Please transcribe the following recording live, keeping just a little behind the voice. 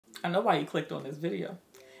I know why you clicked on this video.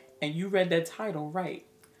 And you read that title right.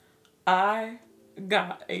 I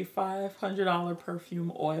got a $500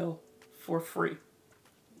 perfume oil for free.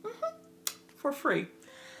 For free.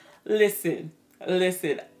 Listen. I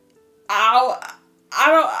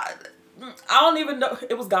don't even know.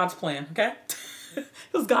 It was God's plan, okay? It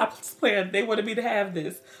was God's plan. They wanted me to have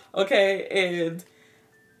this, okay? And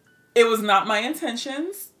it was not my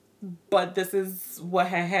intentions, but this is what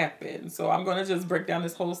had happened. So I'm going to just break down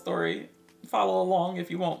this whole story. Follow along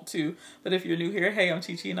if you want to. But if you're new here, hey, I'm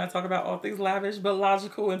Chi Chi, and I talk about all things lavish, but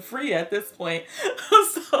logical and free at this point.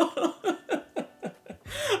 So,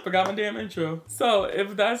 forgot my damn intro. So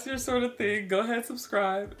if that's your sort of thing, go ahead,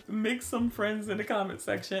 subscribe, make some friends in the comment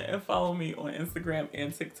section, and follow me on Instagram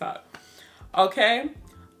and TikTok. Okay,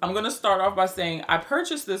 I'm going to start off by saying I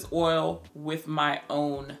purchased this oil with my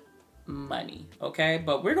own money, okay?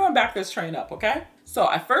 But we're going back this train up, okay? So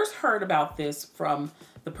I first heard about this from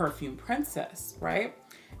the Perfume Princess, right?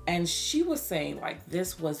 And she was saying like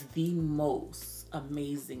this was the most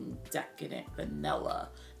amazing decadent vanilla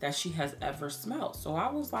that she has ever smelled. So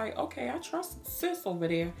I was like, okay, I trust sis over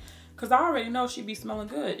there because I already know she'd be smelling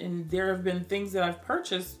good. And there have been things that I've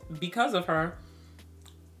purchased because of her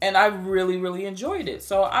and I really, really enjoyed it.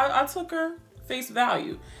 So I took her face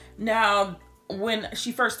value. Now, when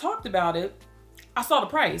she first talked about it, I saw the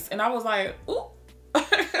price and I was like, ooh,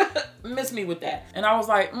 miss me with that. And I was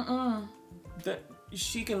like,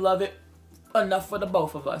 she can love it enough for the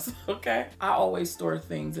both of us, okay? I always store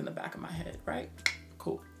things in the back of my head, right?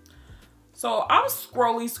 Cool. So I was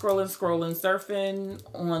scrolling, surfing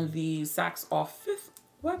on the Saks Off 5th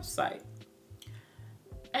website.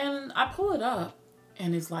 And I pull it up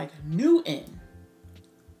and it's like new in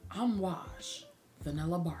Amouage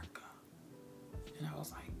Vanilla Barka. And I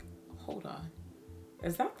was like, hold on.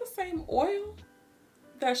 Is that the same oil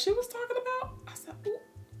that she was talking about? I said,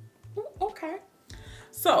 ooh, okay.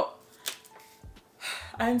 So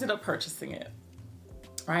I ended up purchasing it,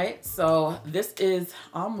 right? So this is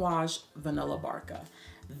Amouage Vanilla Barka.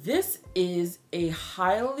 This is a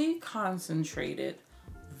highly concentrated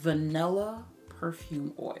vanilla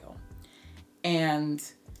perfume oil. And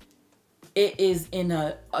it is in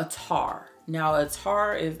a tar. Now a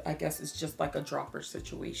tar is, I guess it's just like a dropper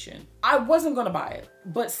situation. I wasn't gonna buy it,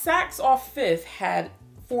 but Saks Off 5th had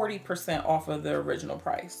 40% off of the original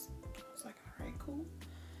price. I was like, all right, cool.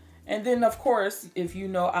 And then of course, if you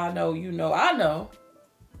know, I know, you know, I know,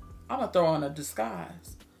 I'm gonna throw on a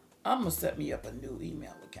disguise. I'm gonna set me up a new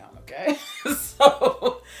email account, okay?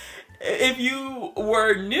 So if you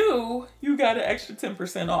were new, you got an extra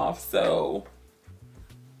 10% off. So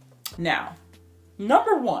now,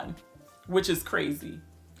 number one, which is crazy,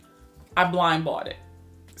 I blind bought it.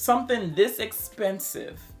 Something this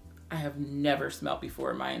expensive, I have never smelled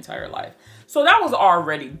before in my entire life. So that was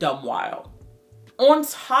already dumb wild. On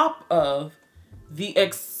top of the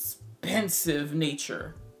expensive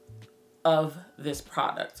nature of this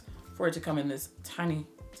product, for it to come in this tiny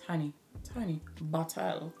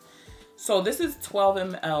bottle. So this is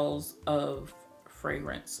 12 mLs of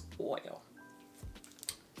fragrance oil.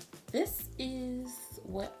 This is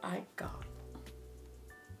what I got.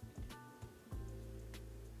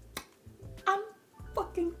 I'm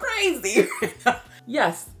fucking crazy.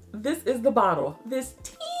 Yes, this is the bottle. This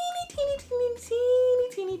teeny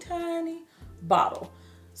tiny bottle.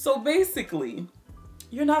 So basically,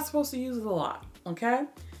 you're not supposed to use it a lot, okay?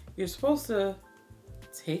 You're supposed to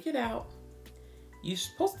take it out. You're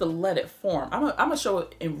supposed to let it form. I'm gonna show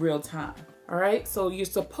it in real time, all right? So you're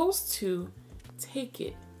supposed to take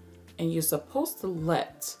it and you're supposed to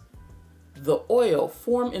let the oil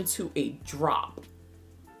form into a drop.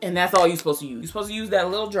 And that's all you're supposed to use. You're supposed to use that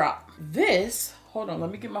little drop. This, hold on,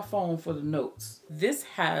 let me get my phone for the notes. This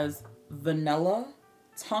has vanilla,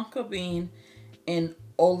 tonka bean, and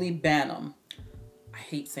olibanum. I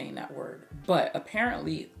hate saying that word, but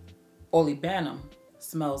apparently olibanum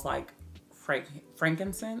smells like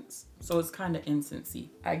frankincense. So it's kind of incensey.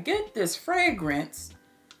 I get this fragrance.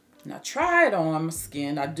 Now try it on my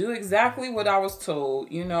skin. I do exactly what I was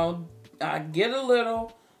told. You know, I get a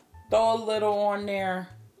little, throw a little on there.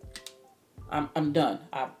 I'm done.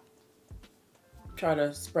 I try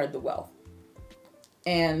to spread the wealth.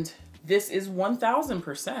 And this is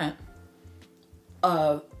 1000%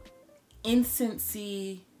 of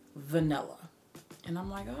incensey vanilla. And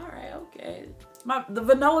I'm like, all right, okay. The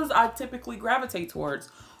vanillas I typically gravitate towards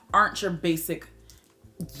aren't your basic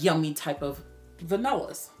yummy type of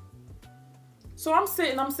vanillas. So I'm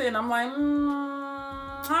sitting, I'm like,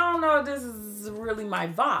 I don't know if this is really my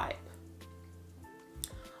vibe.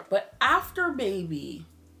 But after maybe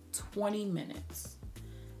 20 minutes,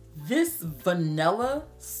 this vanilla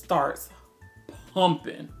starts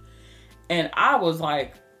pumping. And I was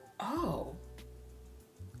like, oh,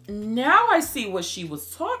 now I see what she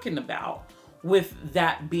was talking about with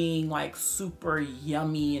that being like super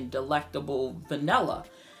yummy and delectable vanilla.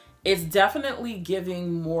 It's definitely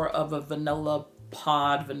giving more of a vanilla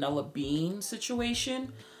pod, vanilla bean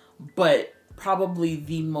situation, but probably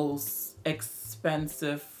the most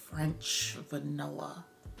expensive French vanilla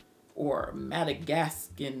or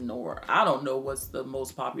Madagascan, or I don't know what's the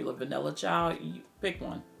most popular vanilla, child. You pick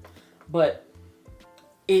one. But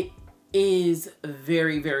it is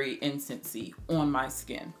very, very incensey on my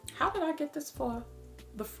skin. How did I get this for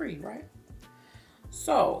the free, right?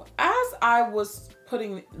 So as I was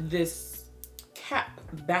putting this cap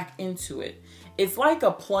back into it, it's like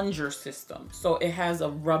a plunger system. So it has a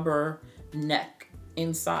rubber neck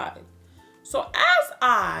inside. So as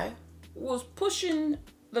I was pushing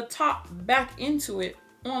the top back into it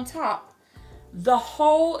on top, the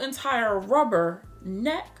whole entire rubber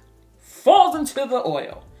neck falls into the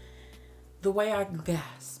oil. The way I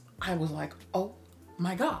gasped, I was like, oh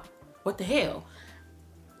my God, what the hell?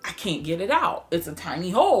 I can't get it out. It's a tiny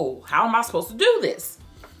hole. How am I supposed to do this?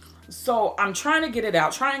 So I'm trying to get it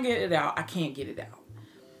out, I can't get it out.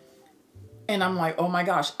 And I'm like, oh my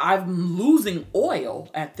gosh, I'm losing oil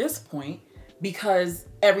at this point because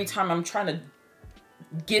every time I'm trying to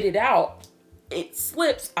get it out, it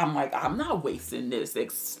slips. I'm like, I'm not wasting this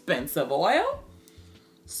expensive oil.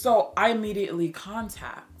 So I immediately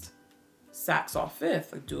contact Saks Off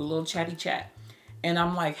Fifth, do a little chatty chat. And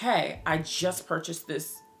I'm like, hey, I just purchased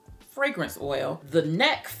this fragrance oil. The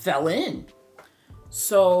neck fell in.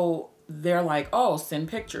 So they're like, oh, send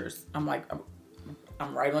pictures. I'm like,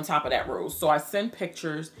 I'm right on top of that, Rose. So I send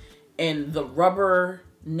pictures and the rubber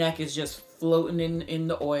neck is just floating in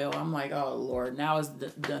the oil. I'm like, oh Lord, now it's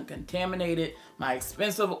done contaminated my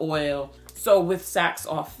expensive oil. So with Saks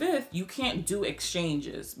Off Fifth, you can't do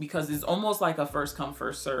exchanges because it's almost like a first come,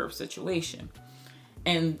 first serve situation.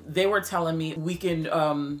 And they were telling me we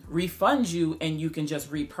can refund you and you can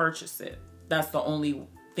just repurchase it. That's the only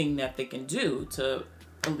thing that they can do to,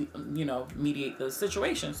 you know, mediate the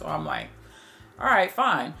situation. So I'm like, all right,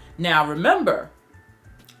 fine. Now remember,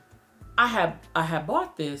 I had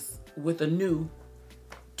bought this with a new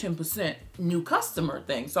 10% new customer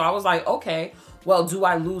thing. So I was like, okay, well, do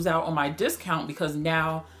I lose out on my discount because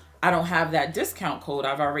now I don't have that discount code?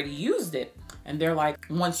 I've already used it. And they're like,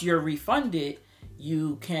 once you're refunded,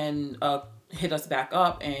 you can hit us back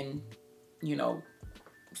up and, you know,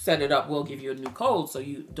 set it up. We'll give you a new code so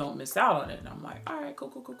you don't miss out on it. And I'm like, all right,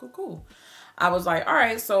 cool. I was like, all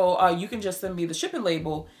right, so you can just send me the shipping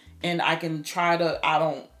label and I can try to, I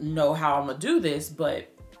don't know how I'm gonna do this, but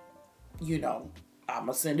you know, I'm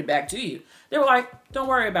gonna send it back to you. They were like, don't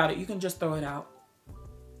worry about it. You can just throw it out.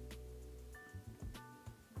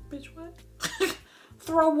 Bitch, what?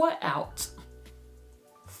 Throw what out?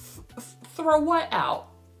 Throw what out?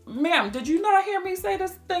 Ma'am, did you not hear me say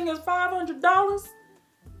this thing is $500? I'm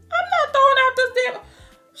not throwing out this damn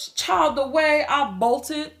child. The way I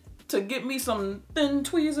bolted to get me some thin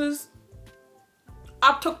tweezers,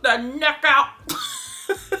 I took that neck out.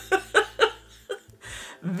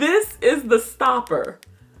 This is the stopper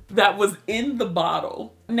that was in the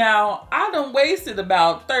bottle. Now, I done wasted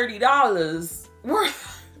about $30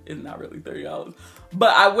 worth. It's not really $30,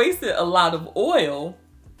 but I wasted a lot of oil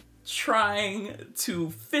trying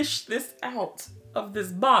to fish this out of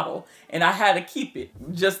this bottle, and I had to keep it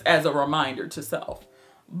just as a reminder to self.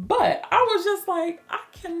 But I was just like, I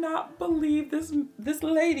cannot believe this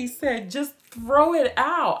lady said just throw it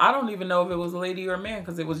out. I don't even know if it was a lady or a man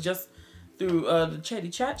because it was just through the chatty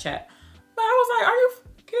chat. But I was like, are you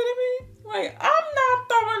kidding me? Like, I'm not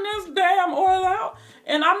throwing this damn oil out,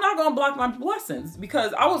 and I'm not gonna block my blessings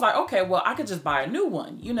because I was like, okay, well, I could just buy a new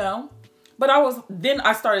one, you know? But then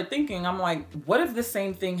I started thinking, I'm like, what if the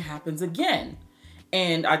same thing happens again?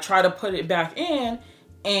 And I try to put it back in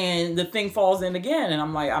and the thing falls in again. And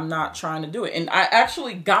I'm like, I'm not trying to do it. And I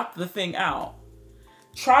actually got the thing out,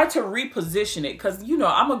 tried to reposition it because, you know,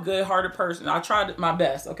 I'm a good-hearted person. I tried my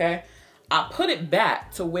best, okay? I put it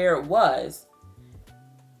back to where it was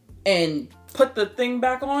and put the thing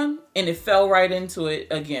back on and it fell right into it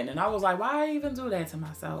again. And I was like, why even do that to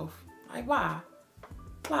myself? Like, why?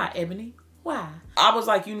 Why, Ebony? Why? I was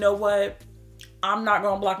like, you know what? I'm not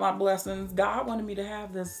gonna block my blessings. God wanted me to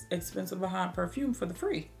have this expensive behind perfume for the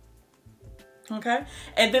free. Okay?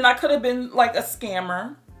 And then I could have been like a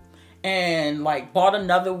scammer and like bought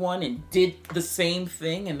another one and did the same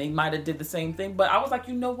thing, and they might have did the same thing. But I was like,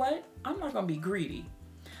 you know what? I'm not gonna be greedy.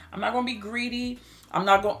 I'm not gonna be greedy. I'm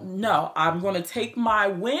gonna take my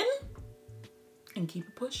win and keep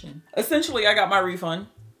it pushing. Essentially, I got my refund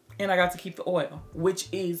and I got to keep the oil, which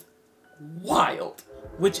is wild,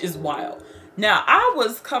 Now, I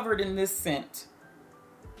was covered in this scent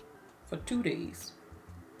for 2 days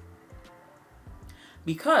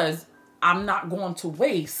because I'm not going to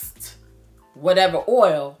waste whatever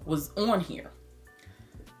oil was on here.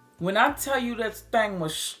 When I tell you that thing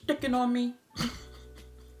was sticking on me,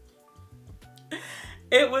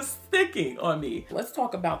 it was sticking on me. Let's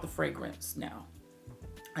talk about the fragrance now.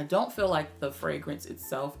 I don't feel like the fragrance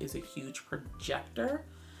itself is a huge projector,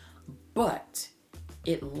 but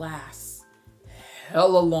it lasts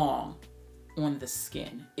hella long on the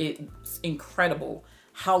skin. It's incredible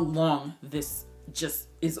how long this just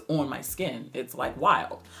is on my skin. It's like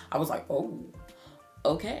wild. I was like, oh,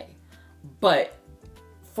 okay. But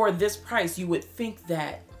for this price, you would think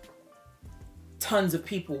that tons of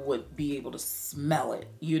people would be able to smell it,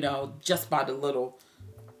 you know, just by the little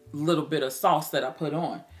bit of sauce that I put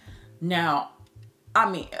on. Now, I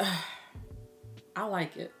mean, I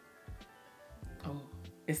like it. Oh,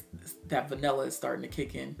 it's that vanilla is starting to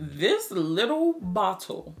kick in. This little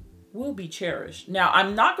bottle will be cherished. Now,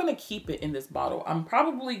 I'm not going to keep it in this bottle. I'm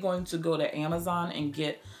probably going to go to Amazon and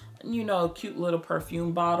get, you know, a cute little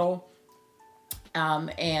perfume bottle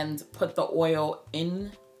and put the oil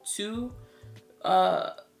into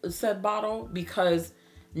said bottle, because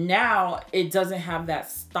now it doesn't have that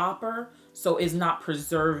stopper, so it's not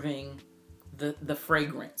preserving the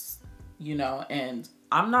fragrance, you know. And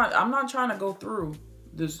I'm not trying to go through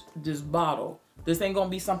this bottle. This ain't gonna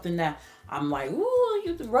be something that I'm like, ooh,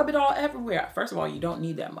 you rub it all everywhere. First of all, you don't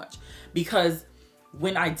need that much, because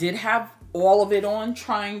when I did have all of it on,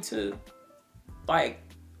 trying to like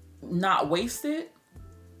not waste it,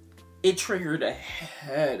 it triggered a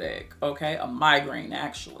headache, okay? A migraine,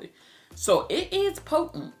 actually. So it is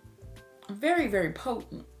potent. Very, very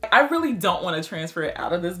potent. I really don't want to transfer it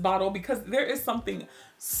out of this bottle because there is something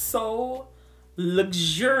so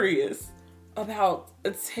luxurious about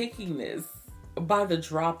taking this by the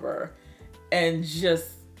dropper and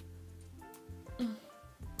just a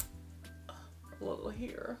little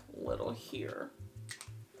here, a little here.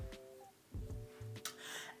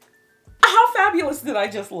 How fabulous did I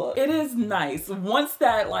just look? It is nice. Once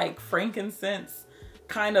that like frankincense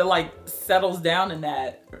kind of like settles down in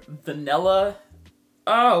that vanilla,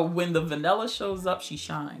 oh, when the vanilla shows up, she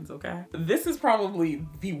shines, okay? This is probably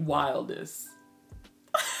the wildest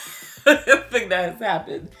thing that has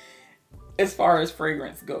happened as far as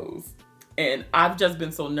fragrance goes. And I've just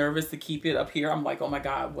been so nervous to keep it up here. I'm like, oh my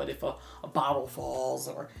God, what if a bottle falls,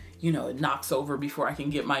 or, you know, it knocks over before I can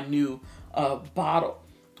get my new bottle.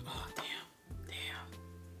 Oh, damn.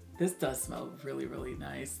 This does smell really, really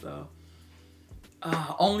nice though.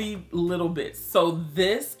 Only little bits. So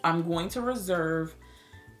this, I'm going to reserve,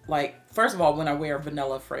 like, first of all, when I wear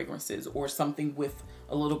vanilla fragrances or something with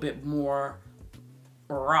a little bit more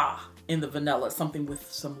raw in the vanilla, something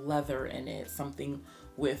with some leather in it, something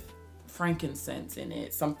with frankincense in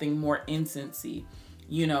it, something more incensey,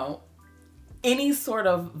 you know, any sort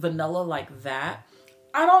of vanilla like that.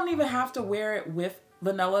 I don't even have to wear it with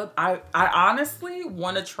vanilla. I honestly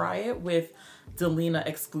want to try it with Delina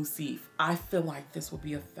Exclusive. I feel like this will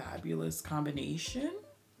be a fabulous combination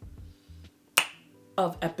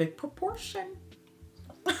of epic proportion.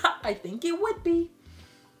 I think it would be.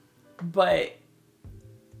 But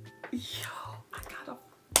yo, I got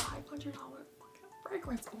a $500 fucking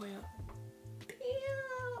fragrance oil.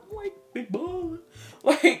 Damn, like big baller.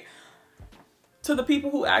 Like, to the people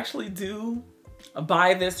who actually do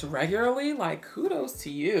buy this regularly, like, kudos to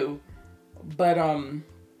you. But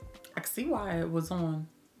I can see why it was on,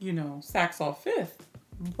 you know, Saks Off 5th.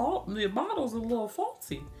 The bottle's a little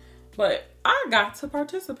faulty, but I got to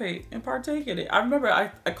participate and partake in it. I remember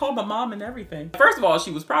I called my mom and everything. First of all, she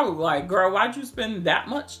was probably like, girl, why'd you spend that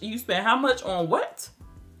much? You spent how much on what?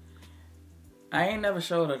 I ain't never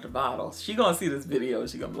showed her the bottle. She gonna see this video.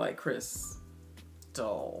 She gonna be like, Chris,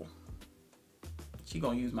 doll. She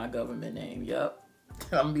gonna use my government name. Yep.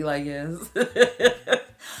 I'm gonna be like, yes.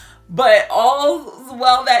 But all's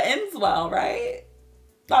well that ends well, right?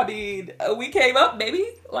 I mean, we came up, baby.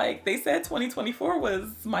 Like they said, 2024 was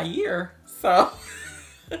my year. So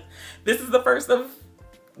this is the first of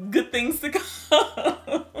good things to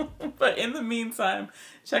come. But in the meantime,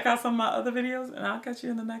 check out some of my other videos and I'll catch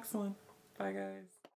you in the next one. Bye, guys.